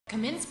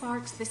Come in,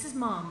 Sparks. This is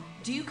Mom.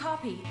 Do you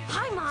copy?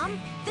 Hi, Mom.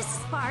 This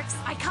is Sparks.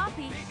 I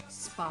copy.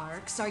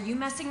 Sparks, are you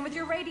messing with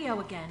your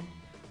radio again?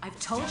 I've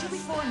told you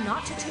before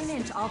not to tune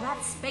in to all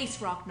that space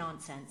rock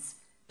nonsense.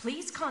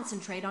 Please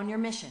concentrate on your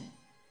mission.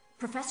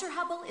 Professor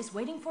Hubble is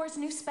waiting for his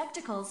new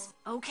spectacles.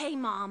 Okay,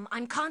 Mom.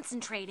 I'm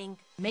concentrating.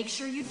 Make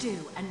sure you do,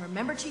 and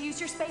remember to use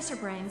your spacer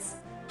brains.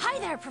 Hi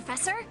there,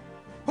 Professor.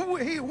 Oh,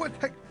 hey, what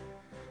the...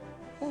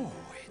 Oh,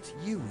 it's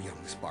you,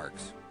 young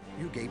Sparks.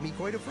 You gave me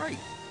quite a fright.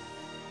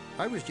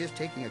 I was just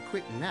taking a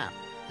quick nap,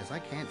 as I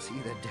can't see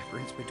the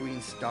difference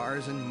between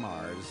stars and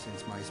Mars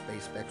since my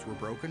space specs were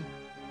broken.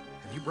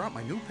 Have you brought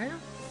my new pair?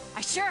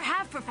 I sure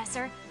have,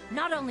 Professor.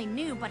 Not only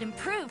new, but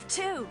improved,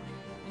 too.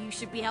 You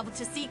should be able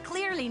to see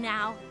clearly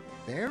now.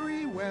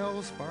 Very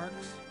well,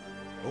 Sparks.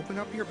 Open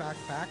up your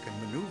backpack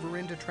and maneuver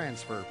into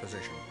transfer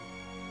position.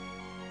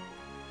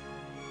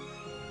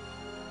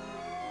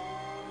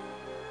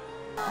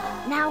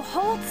 Now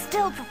hold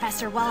still,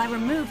 Professor, while I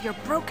remove your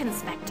broken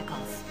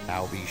spectacles.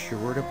 Now be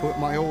sure to put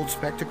my old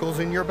spectacles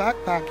in your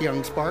backpack,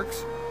 young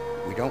Sparks.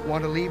 We don't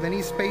want to leave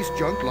any space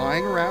junk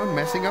lying around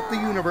messing up the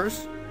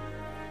universe.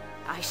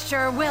 I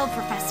sure will,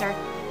 Professor.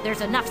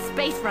 There's enough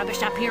space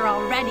rubbish up here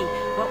already,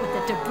 what with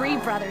the debris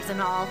brothers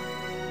and all.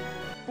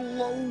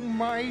 Blow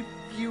my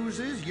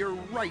fuses. You're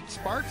right,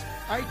 Sparks.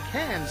 I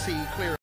can see clearly.